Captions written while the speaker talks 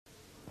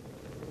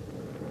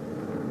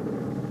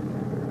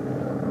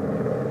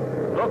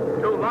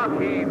to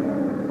Lockheed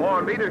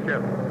for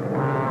leadership.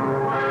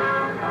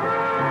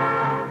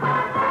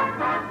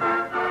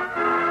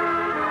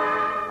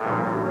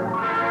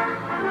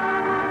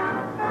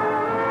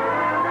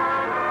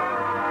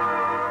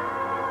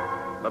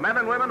 The men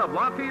and women of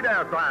Lockheed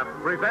Aircraft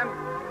present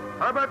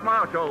Herbert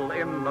Marshall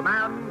in The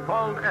Man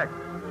Called X,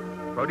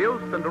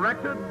 produced and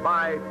directed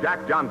by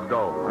Jack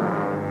Johnstone.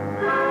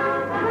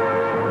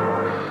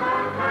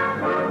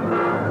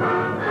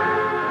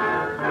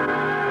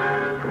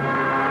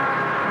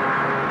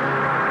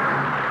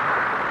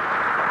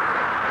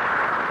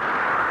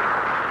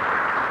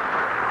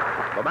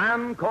 The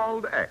Man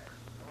Called X.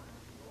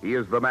 He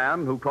is the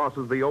man who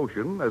crosses the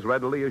ocean as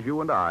readily as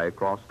you and I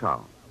cross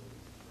town.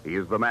 He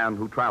is the man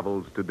who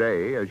travels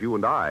today as you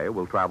and I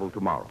will travel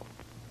tomorrow.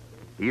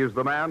 He is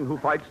the man who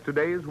fights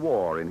today's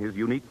war in his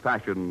unique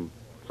fashion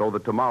so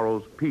that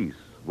tomorrow's peace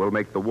will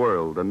make the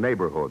world a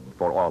neighborhood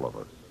for all of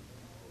us.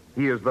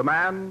 He is the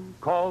Man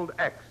Called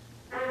X.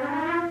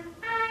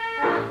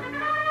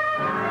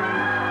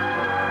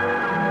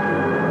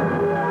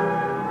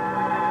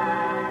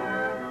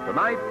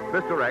 Tonight,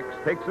 Mr. X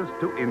takes us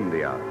to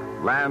India,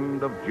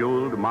 land of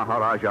jeweled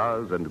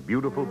Maharajas and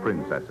beautiful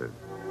princesses.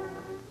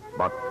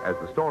 But as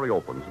the story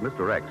opens,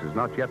 Mr. X is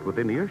not yet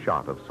within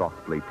earshot of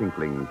softly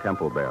tinkling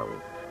temple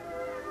bells.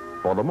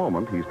 For the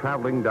moment, he's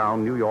traveling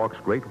down New York's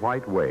Great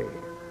White Way.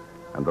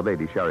 And the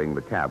lady sharing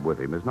the cab with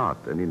him is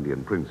not an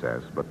Indian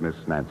princess, but Miss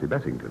Nancy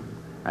Bessington,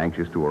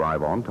 anxious to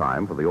arrive on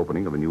time for the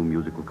opening of a new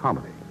musical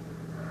comedy.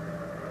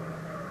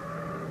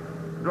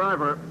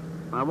 Driver,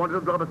 I want you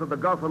to drop us at the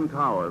Gotham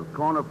Towers,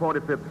 corner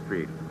 45th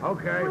Street.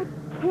 Okay.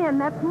 But, Ken,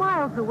 that's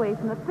miles away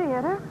from the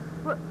theater.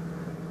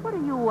 What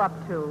are you up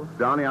to?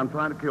 Donnie, I'm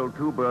trying to kill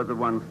two birds with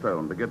one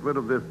stone, to get rid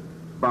of this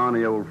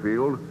Barney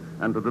Oldfield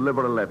and to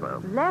deliver a letter.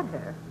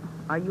 Letter?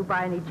 Are you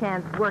by any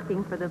chance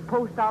working for the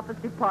post office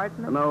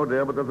department? No,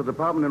 dear, but there's a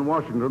department in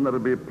Washington that'll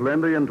be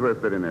plenty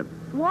interested in it.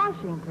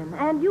 Washington?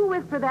 And you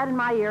whisper that in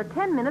my ear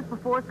 10 minutes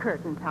before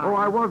curtain time. Oh,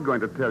 I was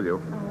going to tell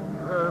you.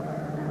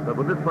 But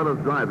when this fellow's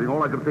driving,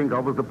 all I could think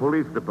of was the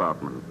police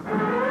department.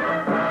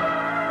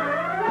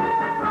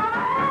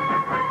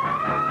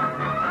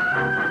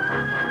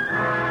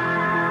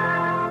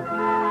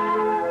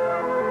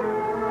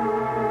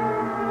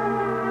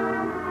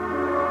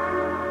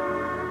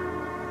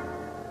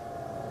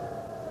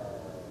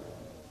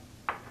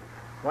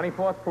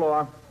 24th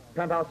floor.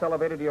 Penthouse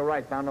elevator to your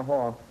right, down the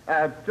hall.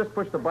 Just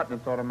push the button.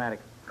 It's automatic.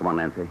 Come on,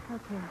 Nancy.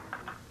 Okay.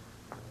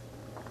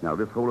 Now,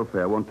 this whole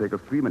affair won't take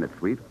us 3 minutes,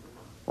 sweet.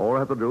 All I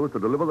have to do is to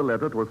deliver the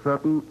letter to a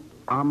certain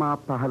Ama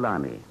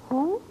Pahalani.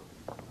 Who?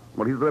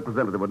 Well, he's the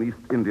representative of an East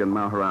Indian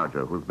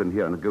Maharaja who's been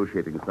here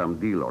negotiating some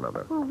deal or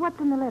other. Well, what's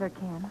in the letter,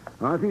 Ken?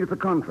 I think it's a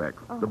contract.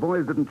 Oh. The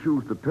boys didn't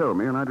choose to tell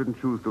me, and I didn't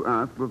choose to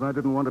ask because I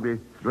didn't want to be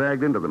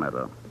dragged into the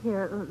matter.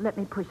 Here, let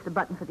me push the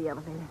button for the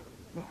elevator.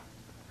 There.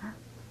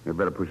 You'd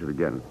better push it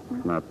again.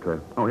 It's not,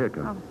 Oh, here it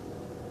comes.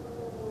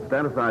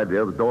 Stand aside,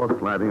 dear. The door's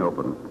sliding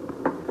open.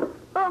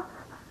 Oh,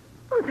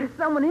 there's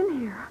someone in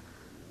here.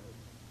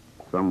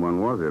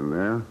 Someone was in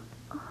there.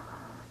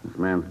 This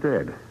man's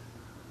dead.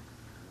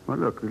 Well,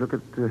 look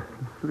at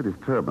his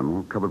turban,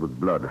 all covered with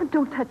blood.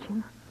 Don't touch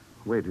him.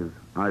 Wait, his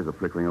eyes are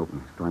flickering open.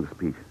 He's trying to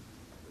speak.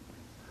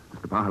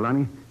 Mr.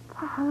 Pahalani?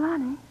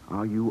 Pahalani?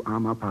 Are you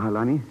Ama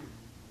Pahalani?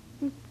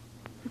 He's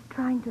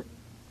trying to...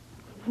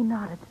 He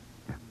nodded.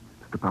 Yeah.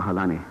 Mr.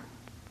 Pahalani,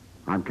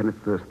 I'm Kenneth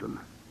Thurston.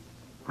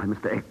 I'm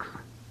Mr. X.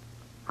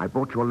 I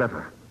brought you a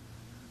letter.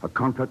 A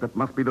contract that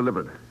must be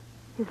delivered.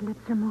 His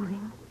lips are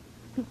moving.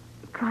 He's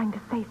trying to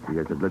say something.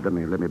 Yes, let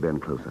me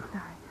bend closer.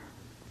 Sorry.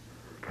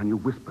 Can you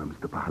whisper,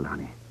 Mr.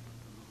 Pahalani?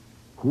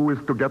 Who is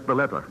to get the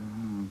letter?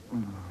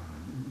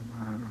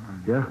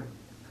 Yeah?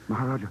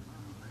 Maharaja?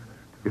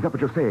 Is that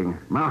what you're saying?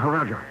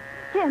 Maharaja?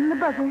 Ken, the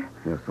buzzer.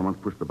 Yes, someone's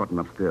pushed the button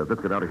upstairs.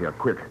 Let's get out of here,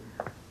 quick.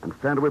 And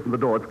stand away from the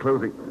door. It's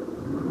closing.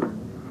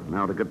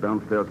 Now to get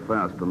downstairs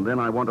fast, and then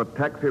I want a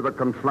taxi that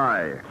can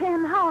fly.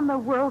 Ken, how in the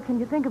world can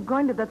you think of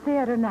going to the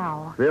theater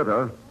now?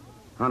 Theater?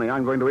 Honey,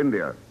 I'm going to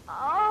India.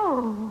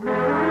 Oh.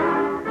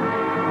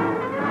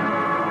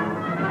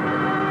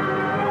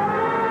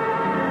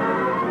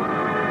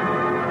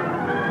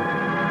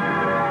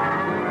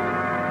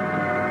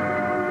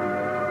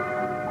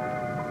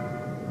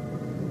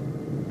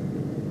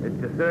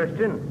 Mr.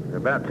 Thurston,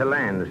 about to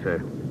land,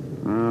 sir.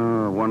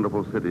 Oh,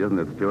 wonderful city, isn't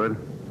it, Stewart?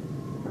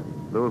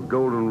 Those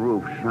golden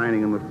roofs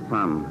shining in the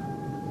sun.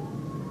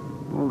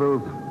 All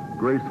those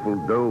graceful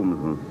domes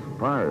and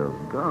spires.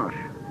 Gosh.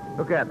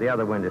 Look out the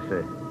other window,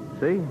 sir.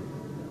 See?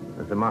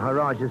 There's the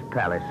Maharaja's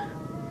palace.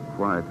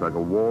 Why, it's like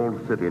a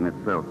walled city in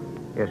itself.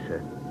 Yes,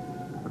 sir.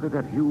 Look at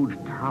that huge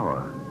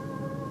tower.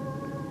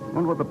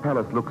 Wonder what the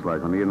palace looks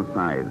like on the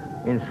inside.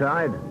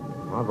 Inside?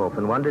 I've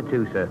often wondered,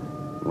 too, sir.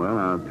 Well,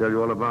 I'll tell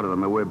you all about it on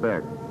my way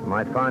back. You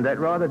might find that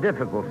rather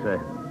difficult,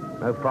 sir.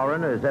 No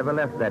foreigner has ever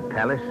left that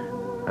palace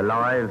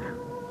alive.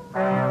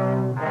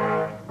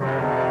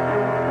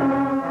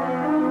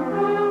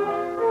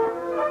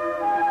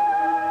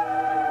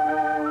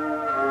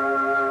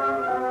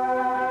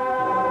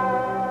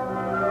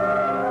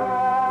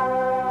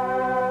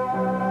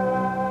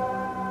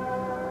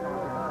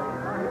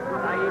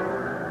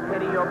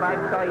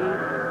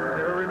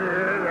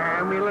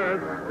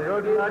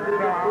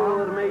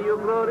 May you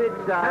grow rich,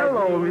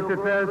 Hello, Mr.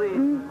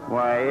 Thurston.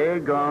 Why,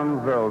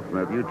 Aegon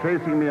Zellsmith, you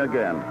chasing me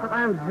again?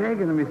 I'm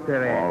Zagan,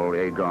 Mr. X. Oh,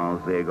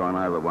 Aegon,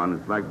 either one.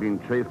 It's like being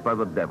chased by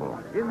the devil.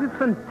 Isn't it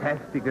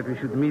fantastic that we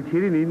should meet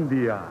here in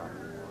India?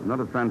 Not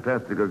as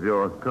fantastic as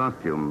your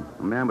costume.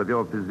 A man with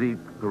your physique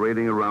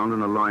parading around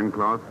in a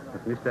loincloth.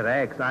 But Mr.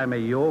 X, I'm a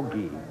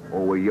yogi.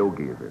 Oh, a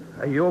yogi is it?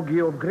 A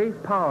yogi of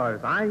great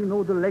powers. I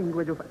know the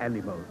language of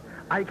animals.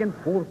 I can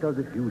foretell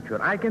the future.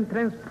 I can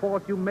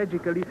transport you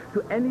magically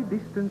to any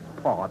distant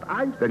spot.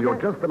 Then you're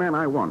just the man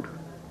I want.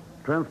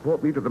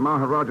 Transport me to the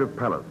Maharaja's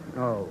palace.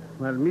 Oh,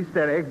 well,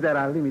 Mr. X, there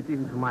are limits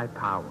even to my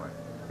power.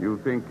 You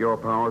think your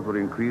powers would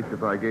increase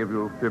if I gave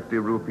you 50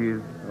 rupees?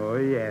 Oh,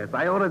 yes.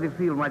 I already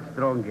feel much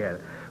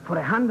stronger. For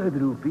 100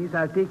 rupees,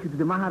 I'll take you to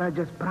the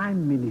Maharaja's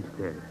prime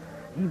minister.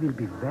 He will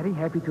be very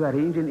happy to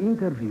arrange an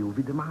interview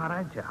with the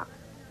Maharaja.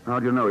 How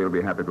do you know he'll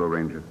be happy to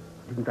arrange it?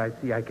 Didn't I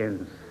see I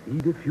can see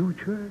the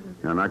future?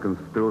 And I can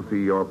still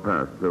see your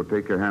past, so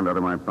take your hand out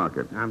of my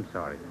pocket. I'm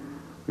sorry.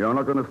 You're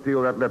not going to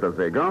steal that letter,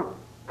 Zagon.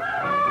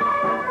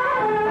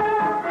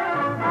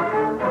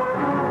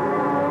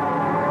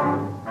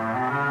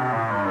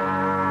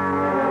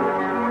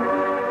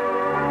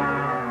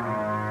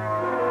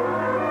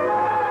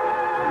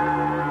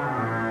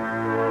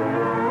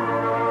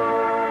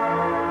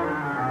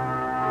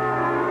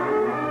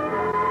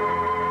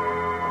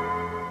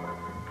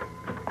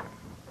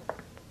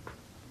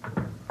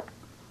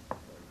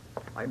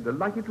 I'm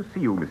delighted to see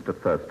you, Mr.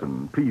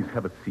 Thurston. Please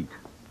have a seat.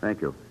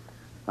 Thank you.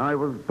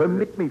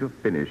 Permit me to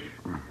finish.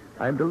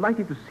 I'm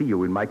delighted to see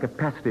you in my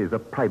capacity as a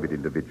private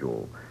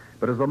individual.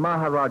 But as the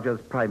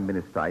Maharaja's Prime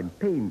Minister, I'm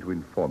pained to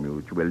inform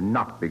you that you will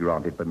not be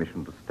granted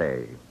permission to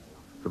stay.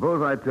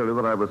 Suppose I tell you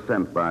that I was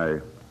sent by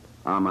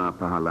Amar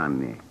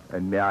Pahalani.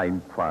 And may I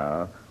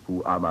inquire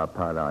who Amar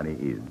Pahalani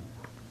is?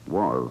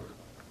 Was.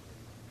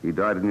 He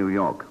died in New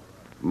York,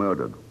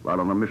 murdered,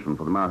 while on a mission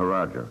for the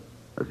Maharaja,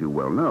 as you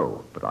well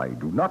know. But I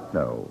do not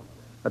know.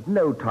 At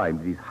no time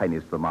did His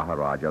Highness the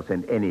Maharaja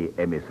send any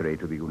emissary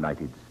to the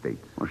United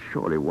States. Well,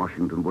 surely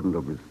Washington wouldn't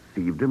have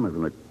received him as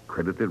an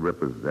accredited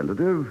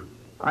representative.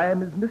 I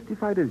am as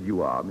mystified as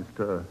you are,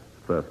 Mr.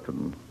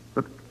 Thurston.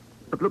 But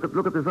look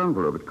at this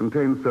envelope. It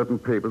contains certain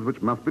papers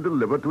which must be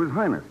delivered to His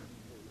Highness.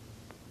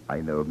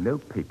 I know of no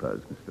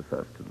papers, Mr.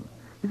 Thurston.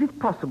 Is it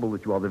possible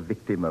that you are the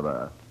victim of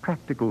a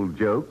practical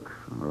joke?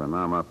 Well,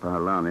 Amar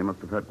Pahalani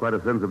must have had quite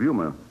a sense of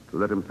humor to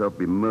let himself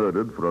be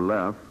murdered for a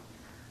laugh.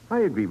 I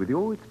agree with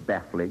you. It's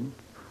baffling.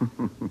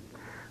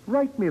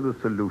 Write me the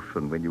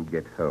solution when you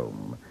get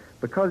home,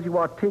 because you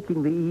are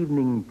taking the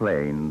evening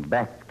plane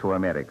back to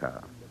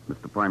America.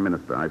 Mr. Prime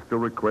Minister, I still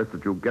request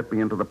that you get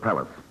me into the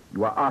palace.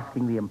 You are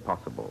asking the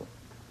impossible.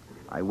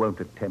 I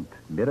won't attempt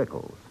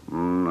miracles.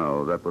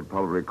 No, that would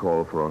probably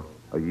call for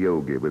a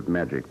yogi with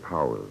magic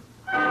powers.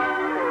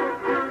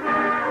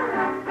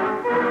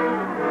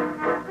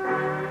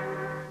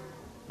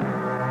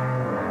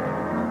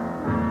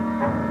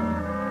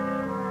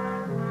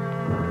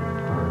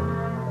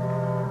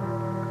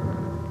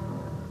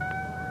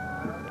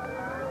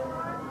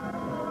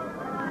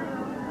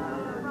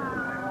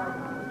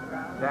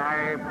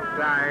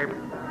 Sahib.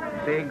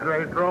 See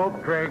great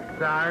rope trick,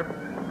 Sahib.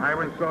 I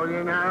will show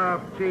you now,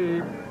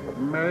 Chief.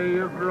 May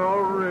you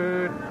grow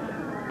rich.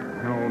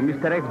 No,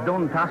 Mr. X,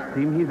 don't trust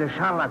him. He's a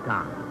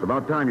charlatan. It's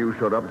about time you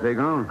showed up,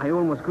 Zagon. I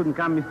almost couldn't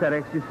come, Mr.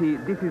 X. You see,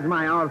 this is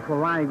my hour for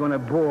lying on a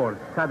board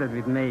studded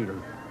with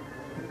nails.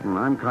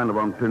 I'm kind of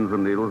on pins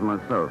and needles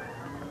myself.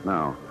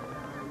 Now,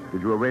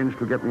 did you arrange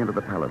to get me into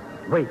the palace?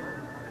 Wait.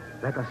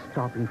 Let us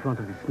stop in front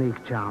of the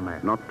snake charmer.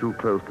 Not too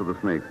close to the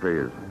snake,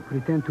 please.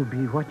 Pretend to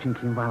be watching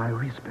him while I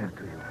whisper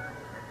to you.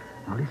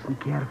 Now listen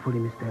carefully,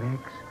 Mr.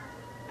 X.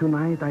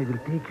 Tonight I will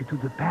take you to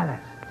the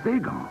palace.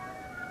 Zagon?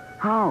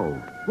 How?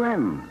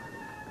 When?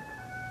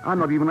 I'm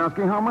not even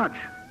asking how much.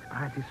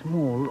 Pretty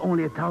small,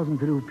 only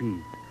 1,000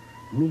 rupees.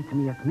 Meet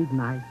me at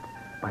midnight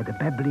by the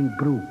Babbling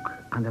Brook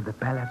under the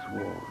palace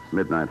walls.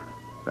 Midnight,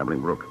 Babbling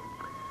Brook.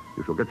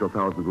 You shall get your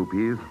 1,000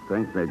 rupees.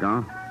 Thanks,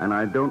 Zagon. And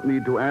I don't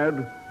need to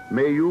add,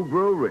 may you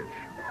grow rich.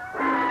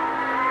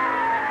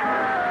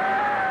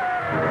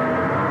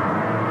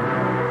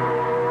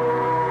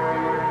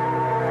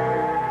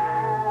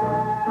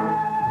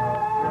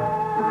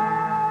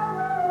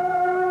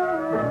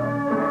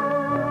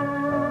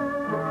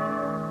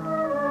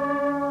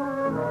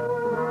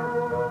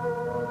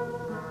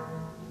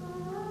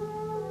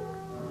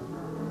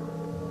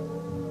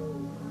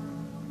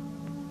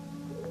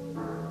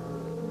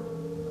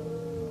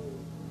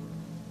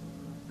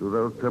 Do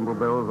those temple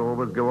bells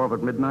always go off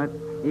at midnight?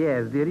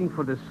 Yes, they ring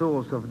for the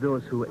souls of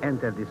those who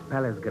entered this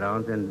palace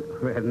grounds and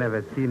were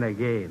never seen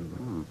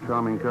again.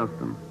 Charming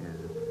custom.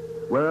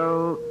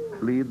 Well,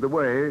 lead the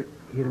way.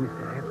 Here,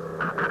 Mr.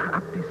 X.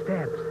 Up the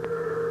steps.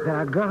 There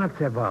are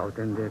guards about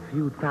and a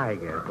few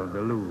tigers on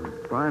the loose.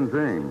 Fine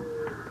thing.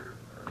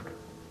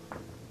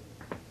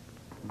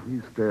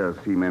 These stairs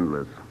seem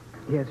endless.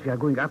 Yes, we are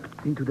going up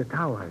into the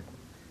tower.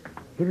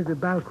 Here is the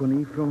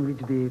balcony from which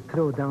they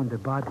throw down the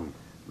bodies.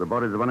 The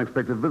bodies of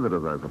unexpected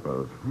visitors, I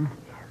suppose.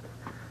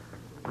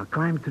 Now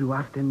climb through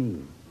after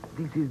me.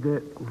 This is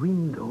the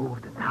window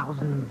of the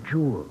 1,000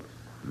 jewels.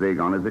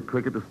 Zagon, is it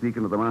cricket to sneak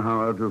into the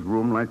Maharaja's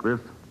room like this?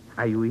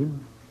 Are you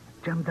in?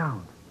 Jump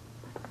down.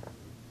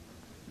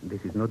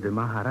 This is not the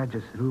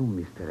Maharaja's room,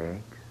 Mr.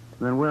 X.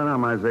 Then where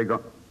am I,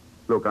 Zagon?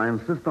 Look, I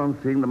insist on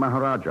seeing the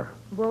Maharaja.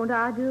 Won't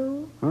I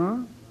do Huh?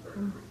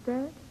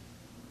 instead?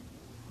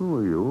 Who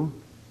are you?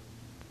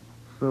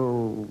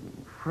 So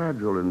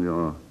fragile in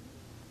your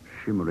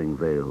shimmering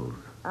veils.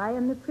 I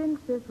am the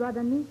Princess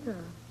Radhanika,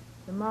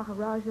 the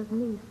Maharaja's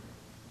niece.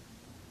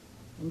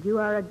 And you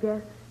are a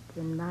guest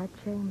in my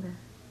chamber.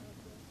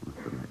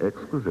 It's an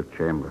exquisite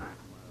chamber.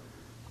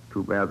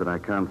 Too bad that I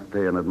can't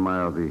stay and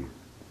admire the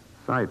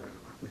sights.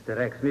 Mr.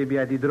 X, maybe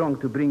I did wrong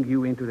to bring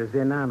you into the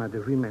Zenana,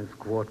 the women's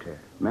quarter.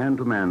 Man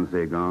to man,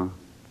 Zagon.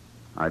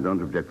 I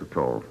don't object at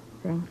all.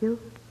 Thank you.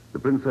 The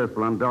princess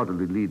will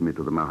undoubtedly lead me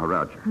to the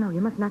Maharaja. No,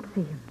 you must not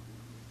see him.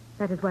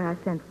 That is why I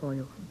sent for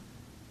you.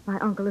 My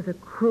uncle is a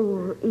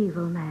cruel,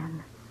 evil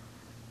man.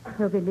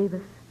 He'll believe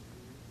us.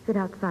 Sit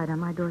outside on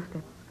my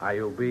doorstep. I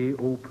obey,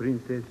 O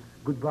princess.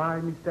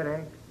 Goodbye, Mr.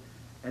 X.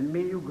 And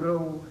may you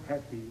grow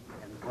happy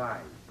and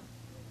wise.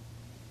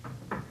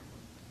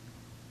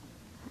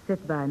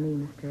 Sit by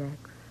me, Mr. X.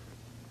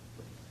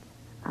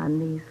 On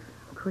these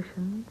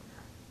cushions.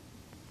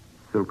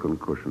 Silken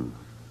cushions.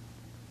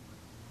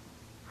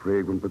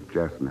 Fragrant with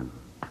jasmine.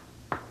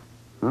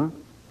 Huh?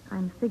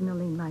 I'm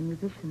signaling my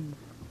musicians.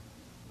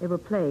 They will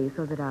play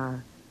so that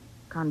our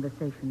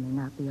conversation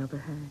may not be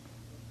overheard.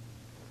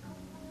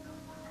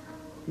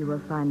 You will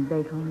find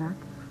betel nuts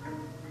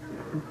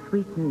and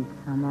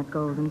sweetmeats on that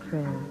golden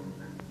tray.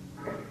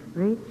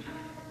 Reach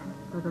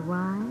for the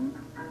wine.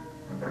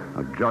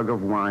 A jug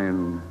of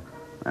wine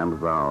and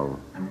thou.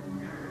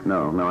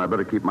 No, I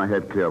better keep my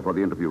head clear for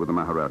the interview with the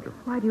Maharaja.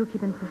 Why do you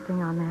keep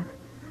insisting on that?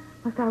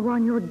 Must I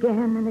warn you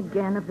again and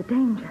again of the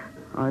danger?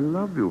 I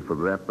love you for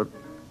that, but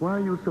why are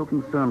you so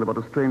concerned about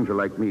a stranger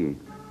like me?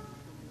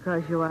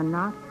 Because you are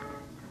not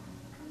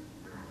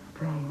a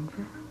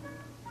stranger.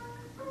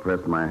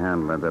 Press my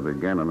hand like that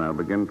again, and I'll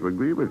begin to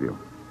agree with you.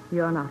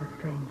 You're not a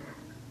stranger.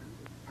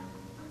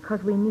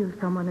 Because we knew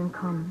someone in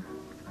common.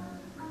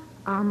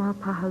 Amar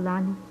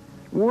Pahalani.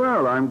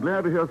 Well, I'm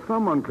glad to hear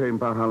someone claim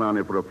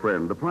Pahalani for a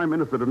friend. The Prime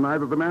Minister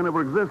denied that the man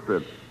ever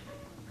existed.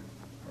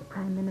 The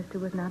Prime Minister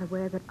was not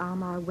aware that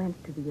Amar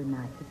went to the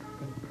United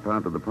States.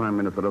 Apparently, the Prime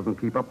Minister doesn't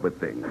keep up with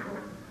things.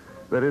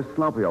 Very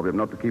sloppy of him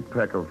not to keep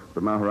track of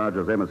the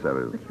Maharaja's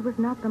emissaries. But he was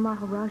not the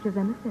Maharaja's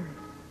emissary.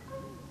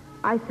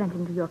 I sent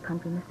him to your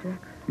country, Mr.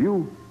 X.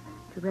 You?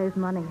 To raise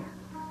money.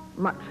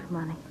 Much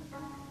money.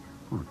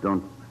 Oh,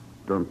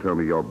 don't tell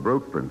me you're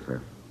broke,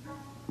 Princess.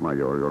 Why,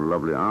 your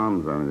lovely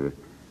arms, I mean,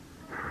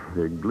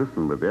 they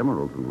glisten with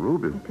emeralds and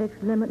rubies. It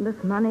takes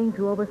limitless money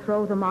to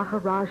overthrow the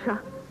Maharaja.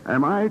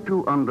 Am I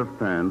to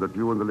understand that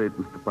you and the late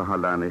Mr.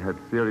 Pahalani had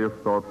serious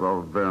thoughts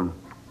of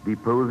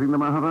deposing the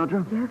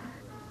Maharaja? Yes.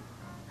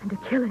 And to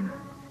kill him.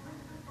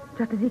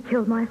 Just as he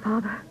killed my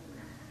father.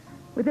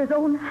 With his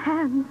own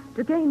hands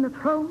to gain the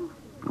throne.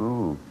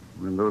 Oh,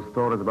 and those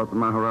stories about the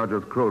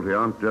Maharaja's cruelty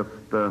aren't just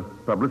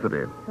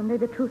publicity. Someday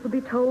the truth will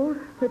be told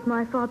that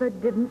my father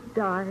didn't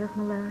die of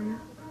malaria.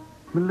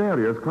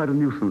 Malaria is quite a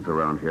nuisance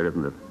around here,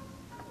 isn't it?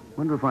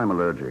 Wonder if I'm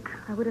allergic.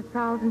 I would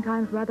 1,000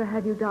 times rather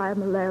have you die of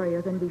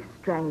malaria than be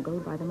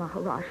strangled by the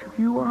Maharaja.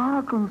 You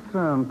are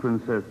concerned,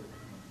 Princess.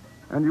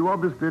 And you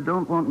obviously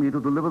don't want me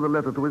to deliver the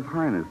letter to His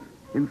Highness,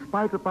 in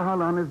spite of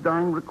Pahalani's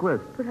dying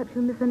request. Perhaps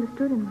you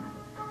misunderstood him.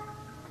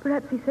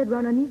 Perhaps he said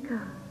Rananika,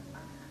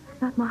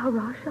 not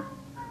Maharaja.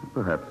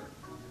 Perhaps.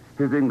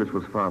 His English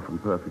was far from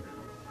perfect.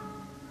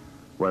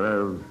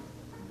 Whereas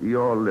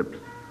your lips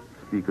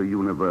speak a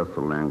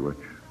universal language.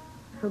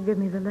 So give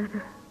me the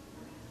letter.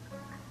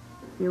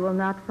 You will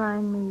not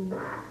find me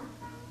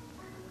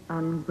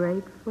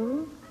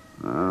ungrateful.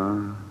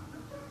 Ah,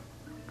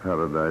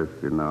 paradise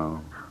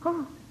now.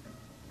 Oh.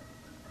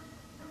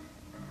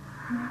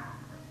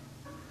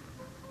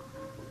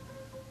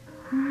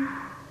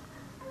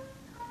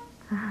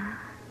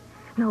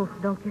 No,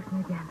 don't kiss me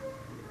again.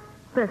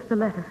 First, the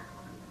letter.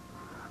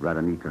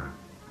 Radhanika,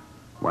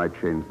 why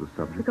change the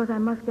subject? Because I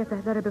must get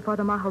that letter before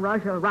the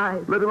Maharaja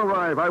arrives. Let him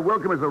arrive. I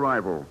welcome his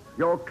arrival.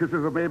 Your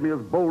kisses have made me as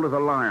bold as a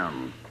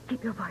lion.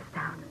 Keep your voice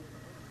down.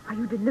 Are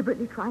you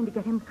deliberately trying to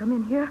get him to come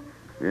in here?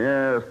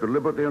 Yes,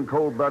 deliberately and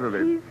cold-bloodedly.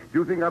 Please. Do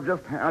you think I'll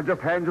just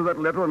hand you that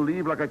letter and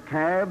leave like a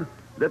cad,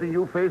 letting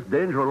you face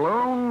danger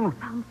alone?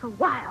 Sounds so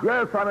wild.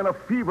 Yes, I'm in a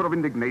fever of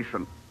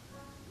indignation.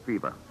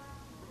 Fever.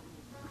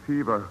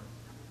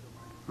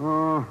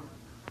 Oh,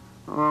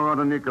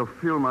 Radhanika,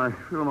 feel my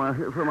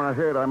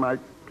head. Am I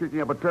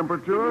kicking up a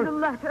temperature? Give me the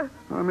letter.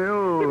 I'm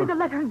ill. Give me the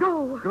letter and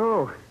go.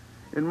 Go.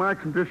 In my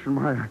condition,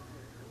 my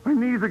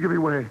knees are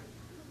giving way.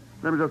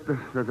 Let me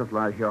just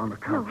lie here on the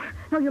couch.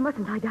 No, you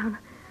mustn't lie down.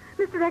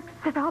 Mr. X,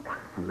 sit up.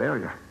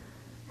 Malaria.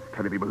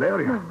 Can it be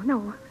malaria?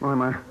 No. Why,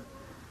 my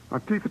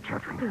teeth are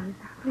chattering.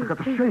 Please, I've got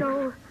the please, shakes.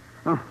 no.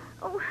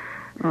 Oh.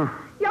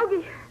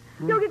 Yogi,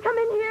 come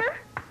in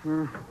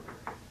here.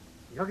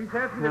 Yogi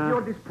says he's at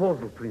your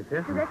disposal,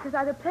 Princess. Mr. Rex is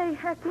either play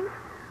acting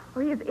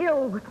or he is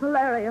ill with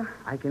malaria.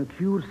 I can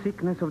cure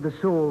sickness of the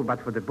soul,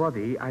 but for the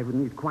body, I would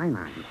need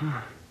quinine.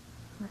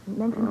 Mustn't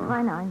mention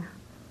quinine.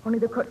 Only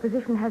the court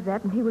physician has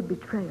that, and he would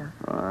betray us.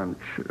 I'm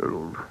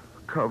chilled.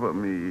 Cover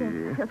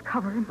me. Yes,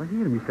 cover him. Well,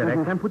 here, Mr.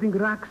 X, I'm putting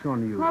rocks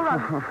on you. All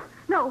right.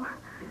 No.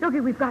 Yogi,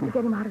 we've got to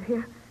get him out of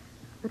here.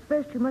 But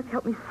first you must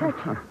help me search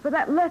him for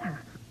that letter.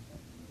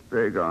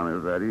 Dagon,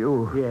 is that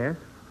you? Yes?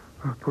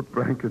 Put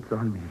blankets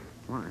on me.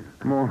 Why?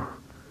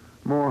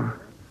 More.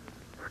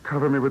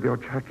 Cover me with your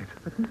jacket.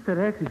 But, Mr.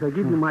 X, if I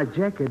give you my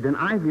jacket, then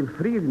I will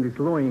freeze in this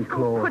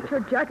loincloth. Put your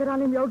jacket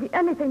on him, Yogi.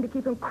 Anything to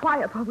keep him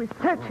quiet while we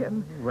search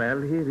him.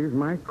 Well, here is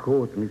my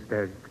coat,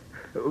 Mr.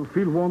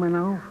 Feel warm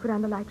enough? Put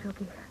on the light,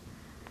 Yogi.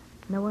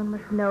 No one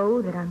must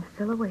know that I'm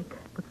still awake.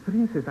 But,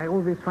 Princess, I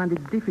always find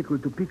it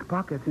difficult to pick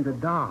pockets in the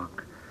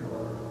dark.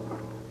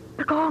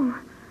 The gong.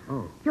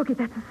 Oh. Yogi,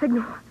 that's a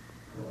signal.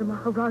 The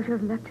Maharaja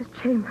has left his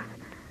chambers.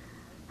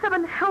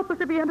 Heaven help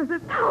us if he enters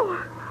this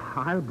tower.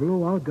 I'll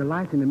blow out the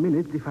light in a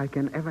minute if I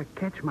can ever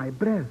catch my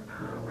breath.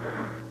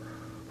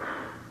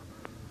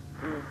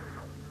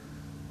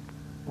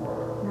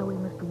 Now we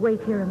must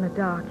wait here in the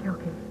dark,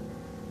 Yogi.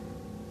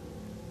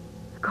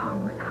 The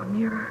gong will sound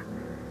nearer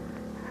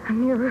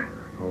and nearer.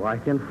 Oh, I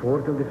can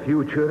foretell the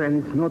future,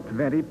 and it's not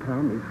very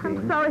promising.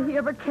 I'm sorry he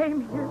ever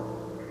came here.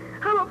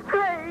 I'm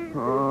afraid.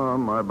 Ah,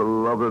 my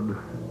beloved.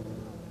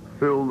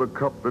 Fill the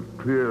cup that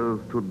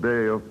clears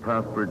today of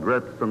past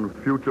regrets and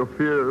future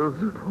fears.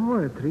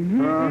 Poetry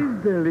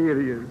is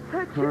delirious.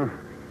 Search him.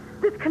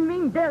 This can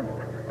mean death.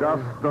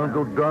 Dust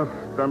unto dust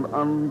and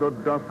under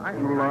dust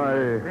to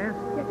lie.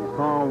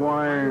 Sans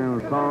wine,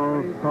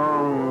 sans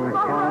song,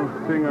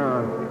 sans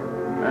singer,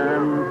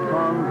 and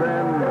sans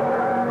end.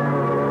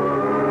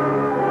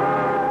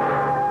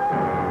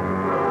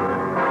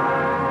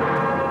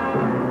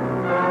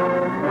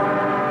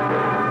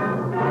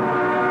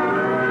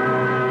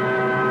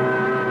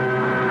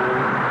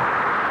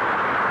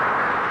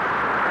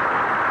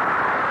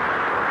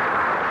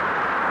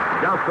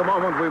 Just a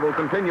moment, we will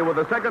continue with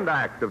the second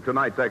act of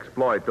tonight's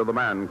exploit of the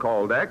man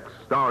called X,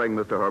 starring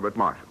Mr. Herbert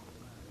Marshall.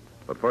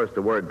 But first,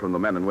 a word from the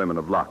men and women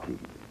of Lockheed.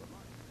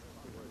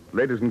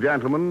 Ladies and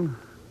gentlemen,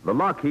 the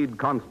Lockheed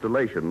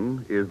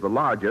Constellation is the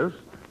largest,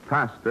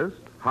 fastest,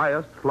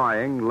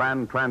 highest-flying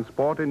land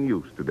transport in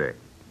use today.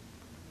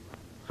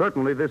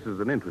 Certainly, this is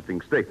an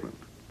interesting statement.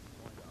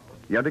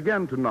 Yet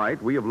again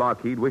tonight, we of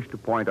Lockheed wish to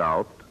point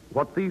out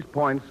what these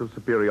points of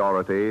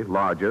superiority,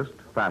 largest,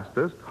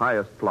 fastest,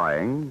 highest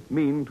flying,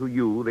 mean to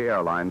you, the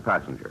airline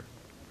passenger.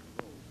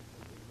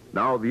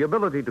 Now, the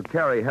ability to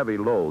carry heavy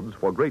loads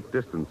for great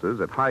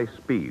distances at high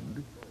speed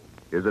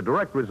is a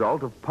direct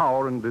result of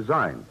power and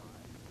design.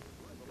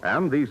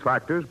 And these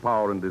factors,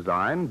 power and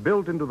design,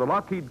 built into the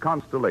Lockheed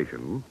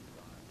Constellation,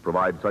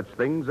 provide such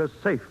things as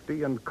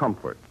safety and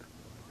comfort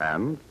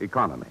and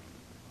economy.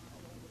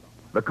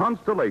 The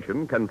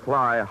Constellation can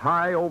fly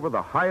high over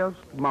the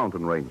highest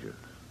mountain ranges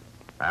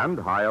and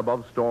high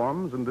above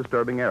storms and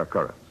disturbing air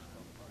currents.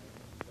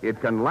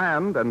 It can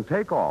land and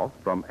take off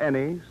from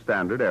any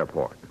standard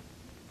airport.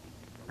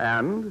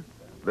 And,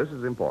 this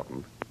is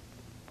important,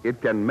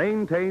 it can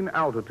maintain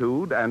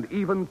altitude and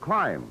even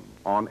climb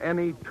on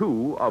any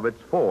two of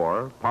its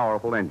four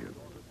powerful engines.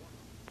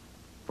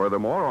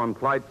 Furthermore, on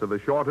flights of as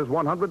short as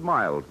 100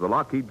 miles, the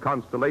Lockheed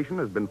Constellation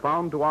has been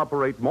found to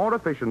operate more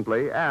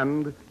efficiently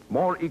and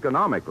more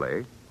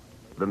economically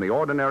than the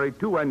ordinary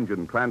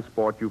two-engine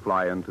transport you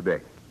fly in today.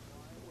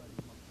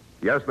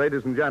 Yes,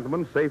 ladies and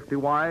gentlemen,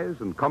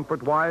 safety-wise and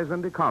comfort-wise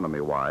and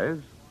economy-wise,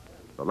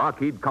 the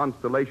Lockheed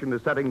Constellation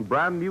is setting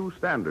brand new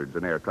standards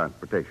in air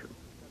transportation.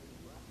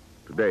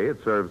 Today,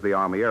 it serves the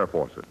Army Air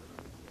Forces.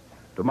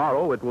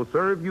 Tomorrow, it will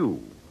serve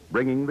you,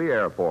 bringing the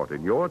airport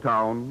in your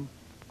town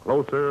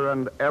closer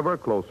and ever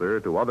closer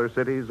to other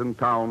cities and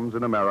towns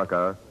in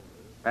America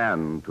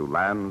and to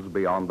lands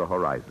beyond the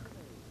horizon.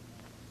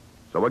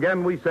 So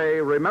again, we say,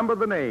 remember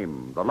the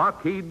name, the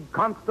Lockheed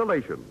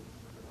Constellation.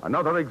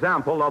 Another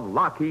example of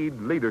Lockheed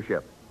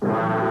leadership.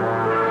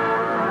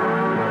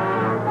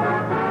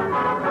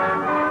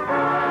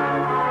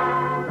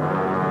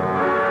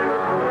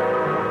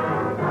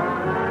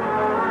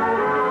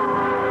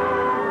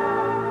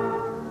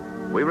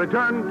 We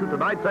return to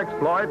tonight's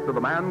exploit to the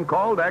man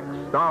called X,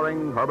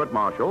 starring Herbert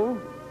Marshall,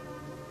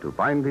 to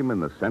find him in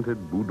the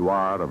scented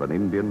boudoir of an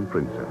Indian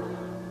princess.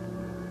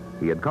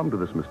 He had come to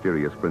this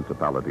mysterious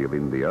principality of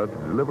India to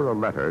deliver a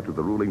letter to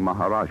the ruling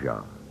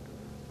Maharaja.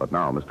 But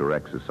now Mr.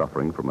 X is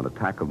suffering from an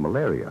attack of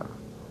malaria,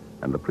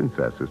 and the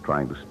princess is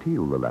trying to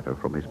steal the letter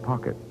from his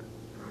pocket,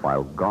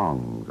 while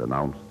gongs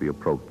announce the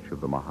approach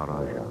of the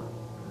Maharaja.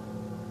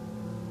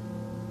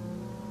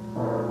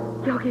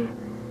 Yogi,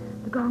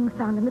 the gong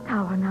sound in the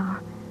tower now.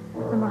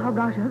 The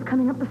Maharaja is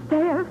coming up the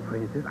stairs.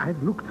 Princess,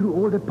 I've looked through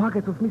all the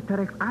pockets of Mr.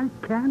 X. I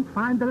can't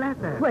find the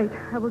letter. Wait,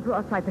 I will draw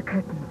aside the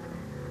curtains.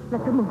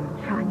 Let the moon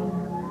shine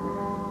in.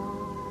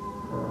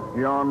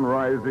 Yon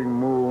rising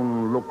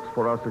moon looks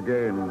for us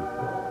again.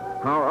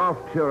 How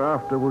oft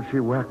hereafter will she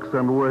wax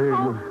and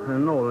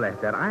wane? No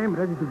letter. I am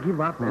ready to give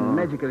up and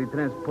magically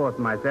transport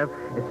myself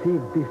a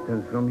safe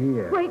distance from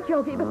here. Wait,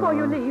 Yogi, before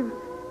you leave.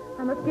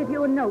 I must give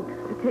you a note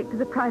to take to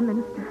the Prime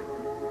Minister.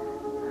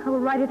 I will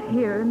write it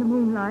here in the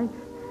moonlight.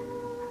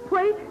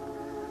 Wait.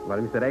 While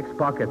Mr. X's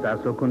pockets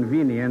are so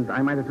convenient,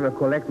 I might as well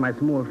collect my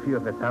small fee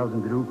of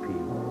 1,000 rupees.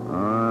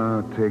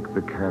 Take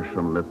the cash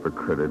and let the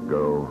credit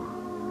go.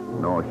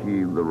 Nor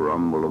heed the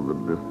rumble of the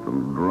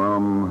distant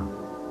drum.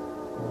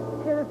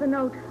 Here is the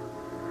note.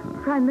 The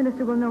Prime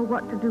Minister will know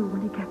what to do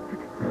when he gets it.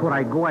 Before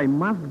I go, I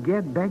must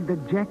get back the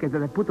jacket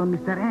that I put on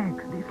Mr.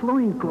 X. This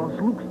loincloth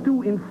looks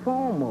too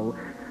informal.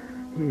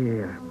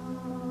 Here.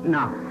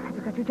 Now. Have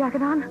you got your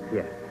jacket on?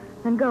 Yes.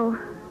 Then go.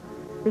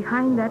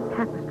 Behind that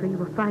tapestry, you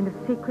will find a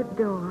secret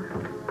door.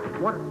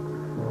 What?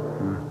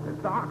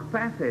 A dark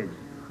passage.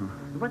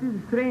 What is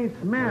the strange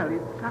smell?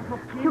 It's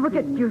suffocating. You will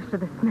get used to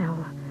the smell.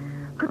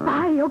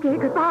 Goodbye, Yogi,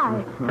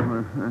 goodbye.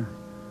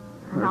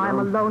 Now I'm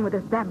alone with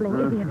this babbling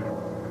idiot.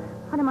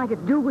 What am I to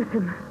do with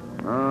him?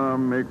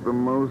 Make the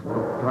most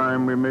of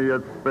time we may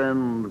yet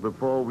spend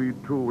before we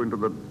too into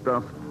the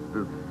dust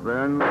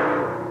descend.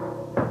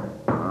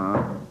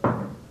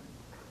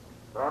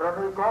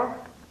 Veronica?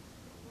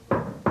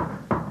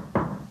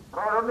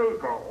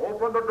 Veronica,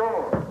 open the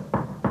door.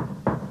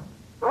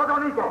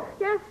 Veronica!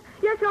 Yes,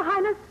 Your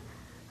Highness.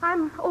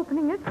 I'm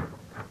opening it.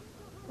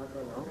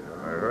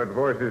 I heard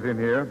voices in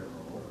here.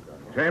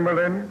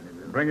 Chamberlain,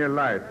 bring your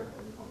light.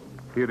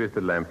 Here is the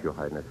lamp, Your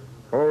Highness.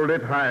 Hold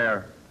it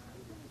higher.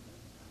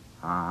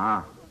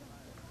 A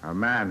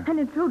man. An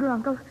intruder,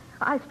 Uncle.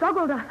 I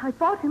struggled. I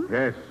fought him.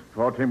 Yes,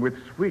 fought him with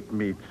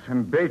sweetmeats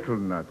and betel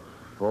nuts.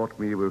 Fought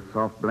me with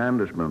soft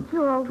blandishments.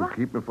 You're all to right.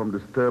 keep me from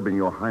disturbing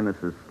your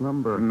highness's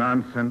slumber.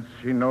 Nonsense.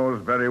 She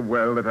knows very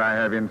well that I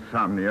have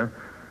insomnia.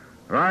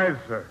 Rise,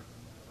 sir.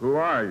 Who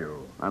are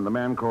you? I'm the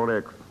man called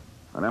X,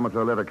 an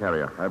amateur letter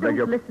carrier. I beg Don't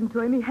your... listen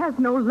to him. He has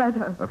no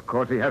letter. Of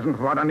course he hasn't,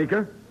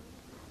 Veronica.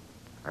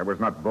 I was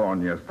not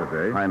born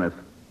yesterday. Highness,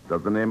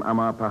 does the name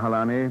Amar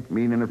Pahalani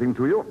mean anything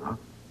to you? Huh?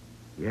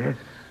 Yes.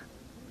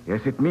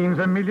 Yes, it means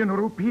 1,000,000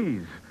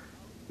 rupees.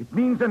 It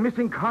means a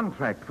missing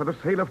contract for the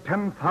sale of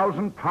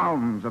 10,000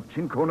 pounds of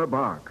Chincona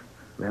bark.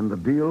 Then the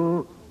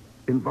deal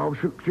involves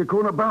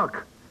Chincona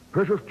bark.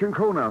 Precious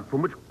Chincona,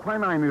 from which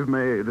quinine is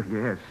made.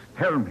 Yes.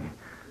 Tell me,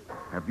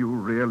 have you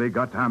really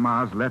got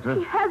Amar's letter?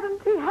 He hasn't.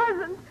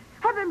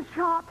 Have him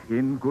shot.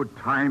 In good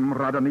time,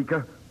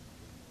 Radanika.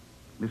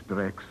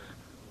 Mr. X,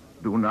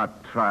 do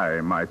not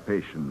try my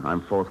patience.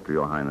 I'm forced to,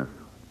 Your Highness.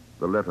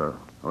 The letter,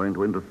 owing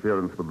to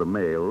interference with the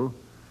mail,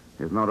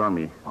 is not on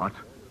me. What?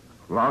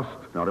 Lost?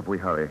 Not if we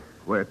hurry.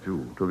 Where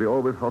to? To the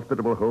always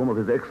hospitable home of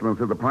His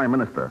Excellency the Prime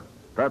Minister.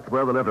 That's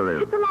where the letter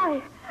is. It's a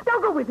lie.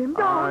 Don't go with him.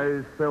 Don't.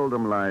 I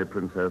seldom lie,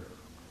 Princess,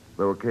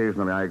 though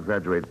occasionally I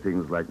exaggerate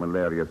things like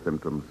malaria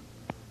symptoms.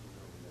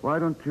 Why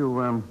don't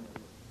you,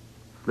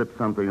 slip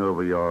something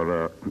over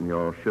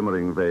your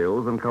shimmering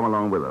veils and come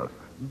along with us?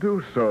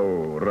 Do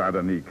so,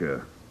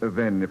 Radanika.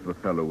 Then, if the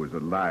fellow is a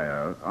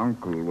liar,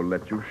 Uncle will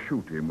let you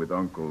shoot him with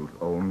Uncle's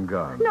own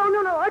gun. No,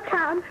 I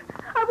can't.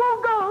 I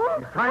won't go.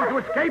 He's trying to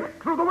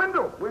escape through the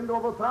window. Window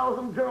of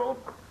 1,000 jewels.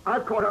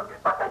 I've caught her.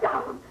 Put me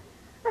down.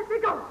 Let me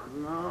go.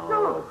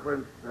 No,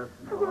 Princess.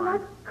 I will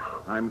not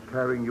go. I'm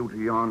carrying you to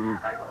yon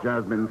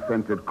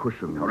jasmine-scented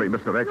cushion. Hurry,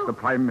 Mr. X. The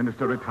Prime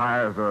Minister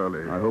retires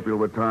early. I hope you'll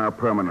retire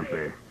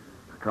permanently.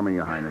 Coming,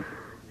 Your Highness.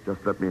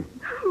 Just let me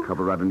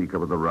cover Radanika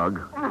with a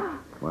rug.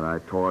 When I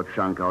tore a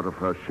chunk out of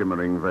her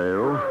shimmering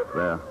veil.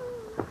 There.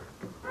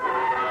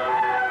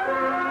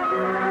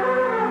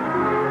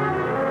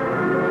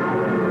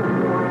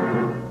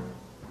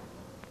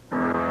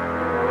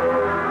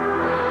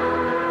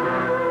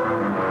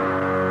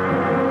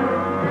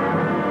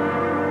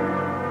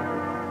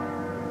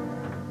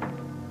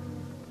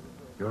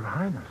 Your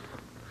Highness.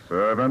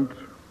 Servant,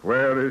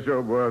 where is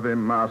your worthy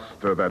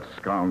master, that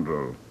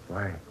scoundrel?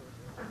 Why,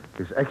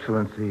 His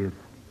Excellency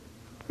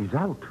he's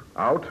out.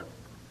 Out?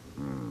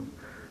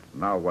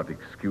 Now what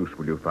excuse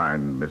will you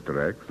find,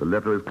 Mr. X? The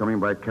letter is coming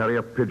by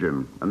carrier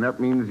pigeon, and that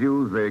means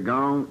you,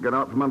 Zagon, get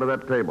out from under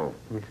that table.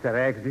 Mr.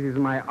 X, this is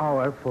my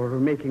hour for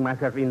making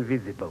myself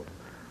invisible.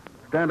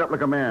 Stand up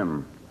like a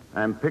man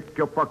and pick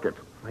your pocket.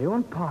 My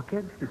own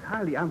pocket is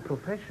highly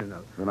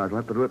unprofessional. Then I'll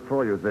have to do it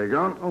for you,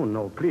 Zagon. Oh,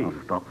 no, please.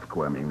 Oh, stop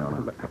squirming,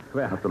 no.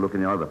 Well, Have to look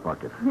in your other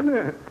pocket.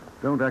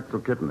 Don't act so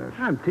kittenish.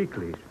 I'm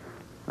ticklish.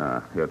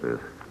 Here it is.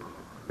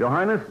 Your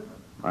Highness,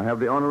 I have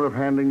the honor of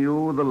handing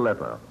you the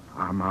letter.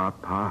 Amar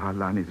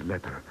Pahalani's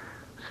letter,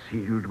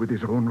 sealed with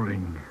his own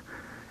ring.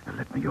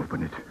 Let me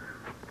open it.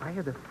 I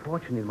had a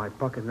fortune in my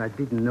pocket and I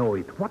didn't know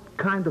it. What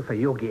kind of a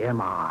yogi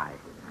am I?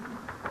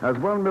 As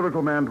one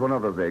miracle man to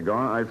another, Zagon,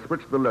 I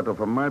switched the letter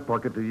from my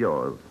pocket to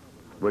yours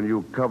when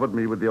you covered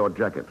me with your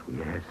jacket.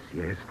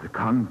 Yes, the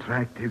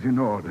contract is in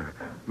order.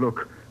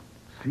 Look,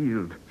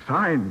 sealed,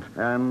 signed.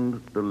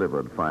 And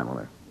delivered,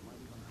 finally.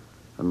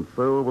 And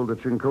so will the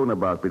Chincona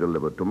bark be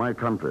delivered to my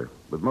country.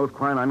 With most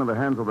quinine in the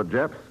hands of the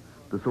Japs,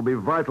 this will be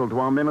vital to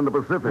our men in the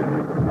Pacific.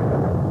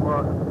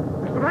 What?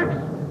 Mr.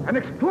 X, an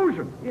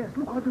explosion. Yes,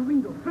 look out the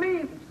window.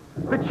 Flames!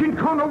 The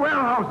Chincona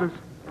warehouses.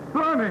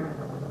 Burning.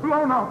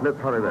 Blown up. Let's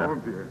hurry there. Oh,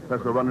 dear.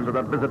 Let's go run into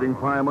that visiting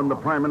fireman, the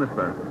Prime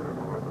Minister.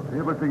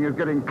 Everything is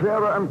getting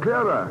clearer and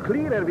clearer.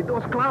 Clearer with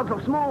those clouds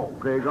of smoke.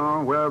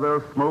 Dragon, where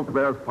there's smoke,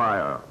 there's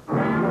fire.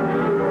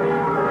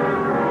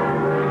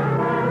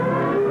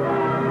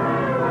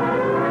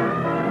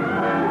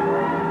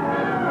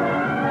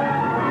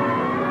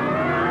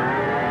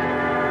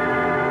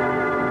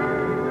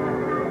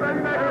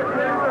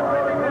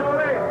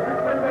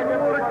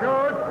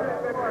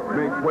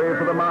 Make way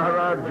for the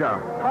Maharaja.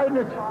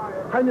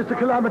 Highness, the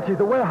calamity.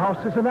 The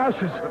warehouse is in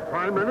ashes. The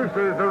Prime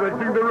Minister is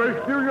directing the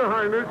rescue, Your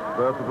Highness.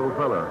 Versatile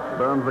fella.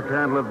 Burns the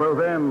candle at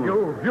both ends.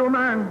 You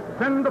man,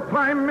 send the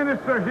Prime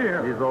Minister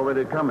here. He's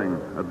already coming.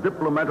 A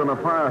diplomat on a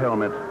fire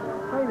helmet.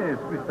 Highness,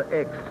 Mr.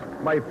 X,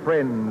 my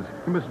friends,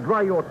 you must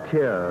dry your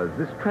tears.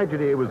 This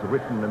tragedy was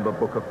written in the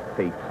Book of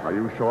Fate. Are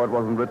you sure it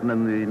wasn't written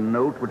in the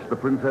note which the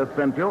princess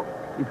sent you?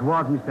 It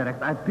was, Mr.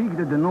 X. I peeked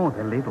at the note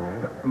a little.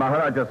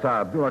 Maharaja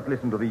Sahib, do not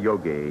listen to the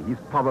yogi. He's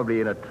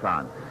probably in a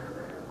trance.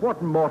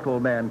 What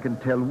mortal man can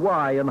tell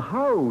why and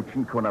how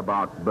Chincona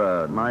bark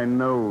burn? My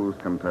nose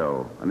can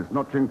tell. And it's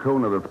not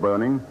Chincona that's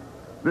burning.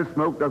 This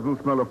smoke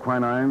doesn't smell of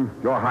quinine.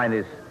 Your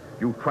Highness,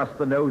 you trust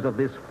the nose of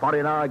this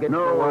foreigner against the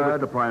No,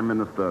 word? Mr. Prime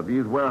Minister.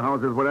 These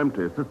warehouses were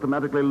empty,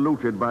 systematically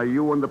looted by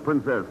you and the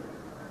princess.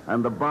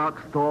 And the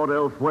bark stored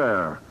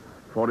elsewhere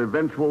for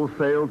eventual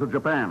sale to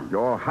Japan.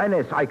 Your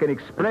Highness, I can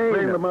explain.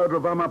 Explain the murder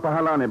of Amma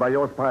Pahalani by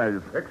your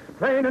spies.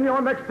 Explain in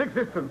your next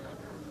existence.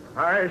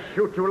 I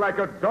shoot you like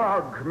a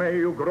dog. May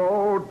you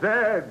grow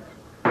dead.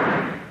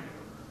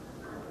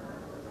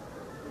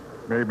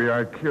 Maybe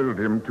I killed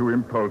him too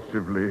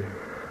impulsively.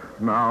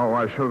 Now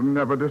I shall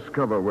never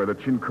discover where the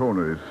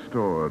Chincona is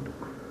stored.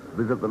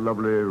 Visit the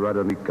lovely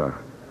Radanika.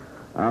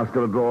 Ask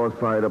her to draw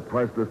aside a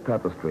priceless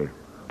tapestry.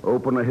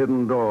 Open a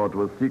hidden door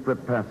to a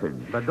secret passage.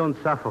 But don't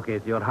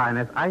suffocate, Your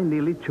Highness. I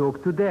nearly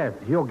choked to death.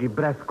 Yogi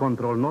breath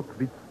control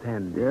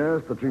notwithstanding.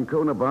 Yes, the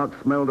Chincona bark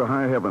smelled to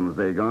high heavens,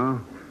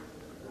 Dagon.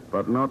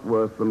 But not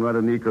worse than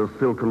Radanika's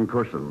silken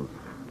cushions.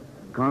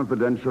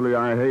 Confidentially,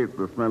 I hate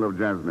the smell of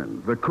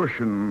jasmine. The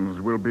cushions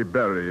will be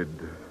buried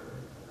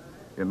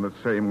in the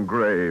same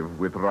grave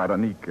with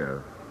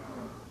Radanika.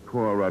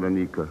 Poor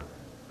Radanika.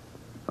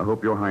 I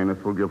hope your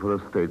Highness will give her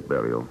a state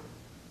burial.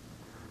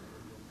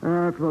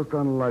 It's most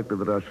unlikely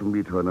that I shall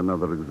meet her in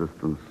another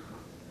existence.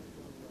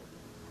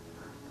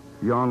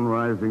 Yon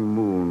rising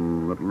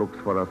moon that looks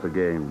for us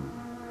again.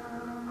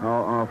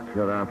 How oft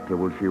hereafter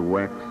will she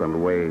wax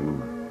and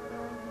wane?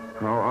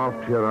 How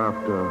oft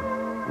hereafter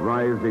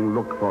rising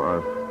look for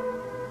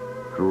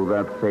us through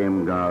that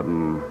same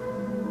garden,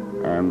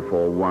 and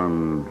for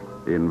one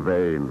in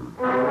vain.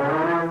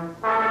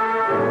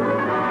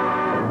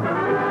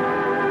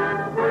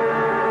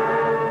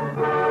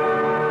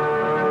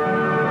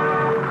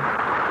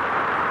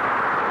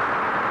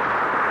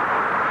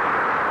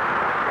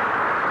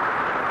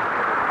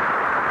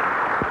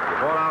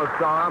 Before our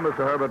star, Mr.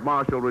 Herbert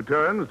Marshall,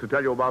 returns to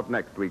tell you about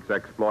next week's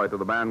exploit of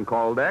the man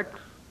called X,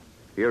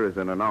 here is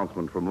an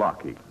announcement from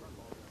Lockheed.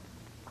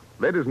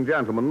 Ladies and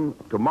gentlemen,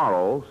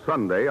 tomorrow,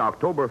 Sunday,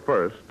 October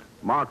 1st,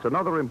 marks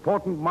another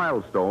important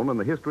milestone in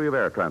the history of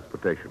air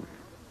transportation.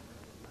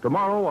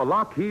 Tomorrow, a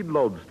Lockheed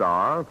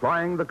Lodestar,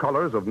 flying the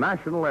colors of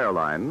National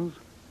Airlines,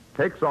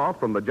 takes off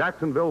from the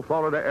Jacksonville,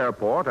 Florida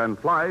airport and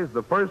flies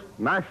the first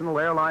National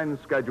Airlines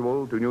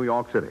schedule to New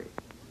York City.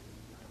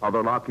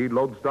 Other Lockheed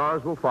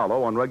Lodestars will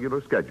follow on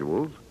regular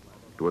schedules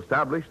to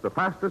establish the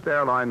fastest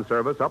airline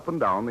service up and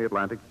down the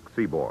Atlantic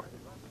seaboard.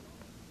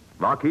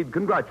 Lockheed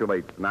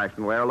congratulates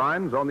National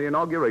Airlines on the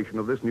inauguration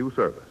of this new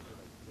service,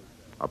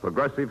 a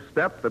progressive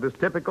step that is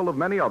typical of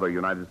many other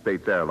United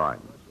States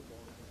airlines.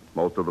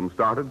 Most of them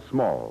started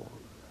small,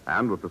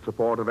 and with the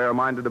support of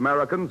air-minded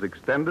Americans,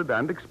 extended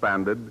and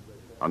expanded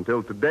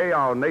until today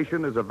our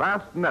nation is a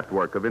vast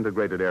network of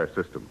integrated air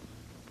systems.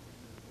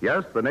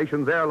 Yes, the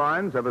nation's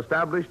airlines have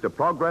established a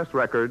progress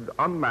record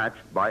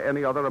unmatched by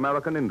any other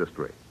American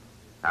industry.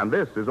 And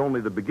this is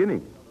only the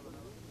beginning.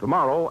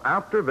 Tomorrow,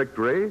 after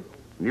victory,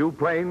 new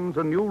planes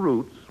and new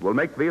routes will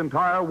make the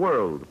entire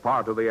world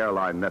part of the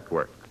airline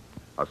network,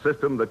 a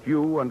system that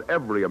you and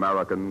every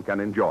American can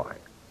enjoy.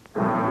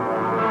 And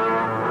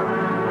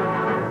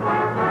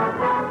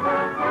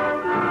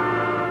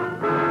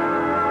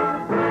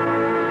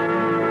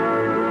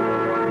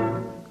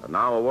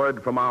now a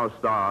word from our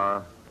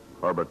star,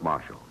 Herbert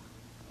Marshall.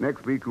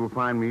 Next week, you'll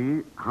find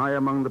me high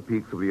among the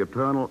peaks of the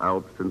eternal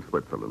Alps in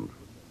Switzerland,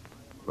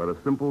 where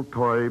a simple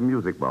toy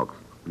music box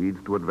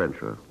leads to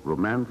adventure,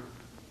 romance,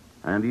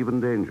 and even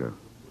danger.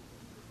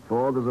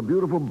 For there's a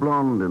beautiful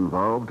blonde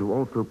involved who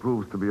also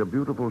proves to be a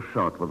beautiful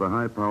shot with a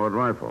high-powered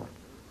rifle.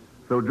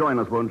 So join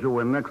us, won't you,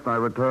 when next I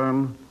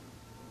return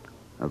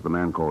as the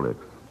man called X.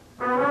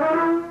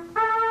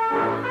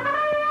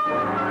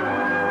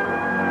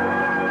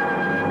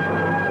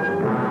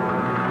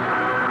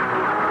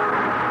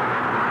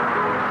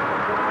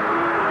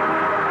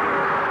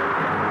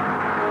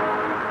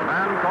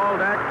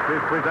 Is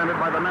presented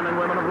by the men and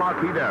women of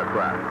Lockheed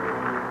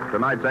Aircraft.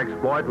 Tonight's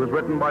exploit was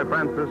written by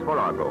Francis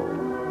Farago.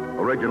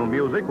 Original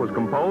music was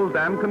composed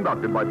and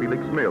conducted by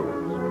Felix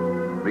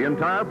Mills. The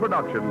entire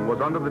production was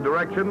under the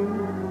direction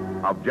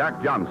of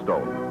Jack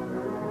Johnstone.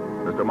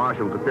 Mr.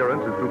 Marshall's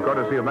appearance is through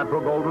courtesy of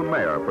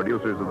Metro-Goldwyn-Mayer,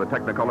 producers of the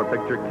Technicolor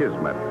picture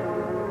Kismet.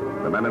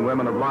 The men and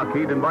women of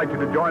Lockheed invite you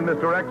to join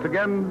Mr. X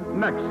again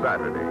next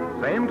Saturday.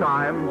 Same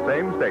time,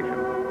 same station.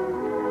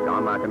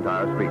 John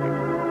McIntyre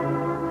speaking.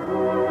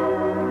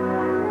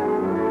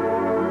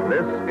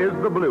 This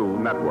is the Blue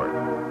Network.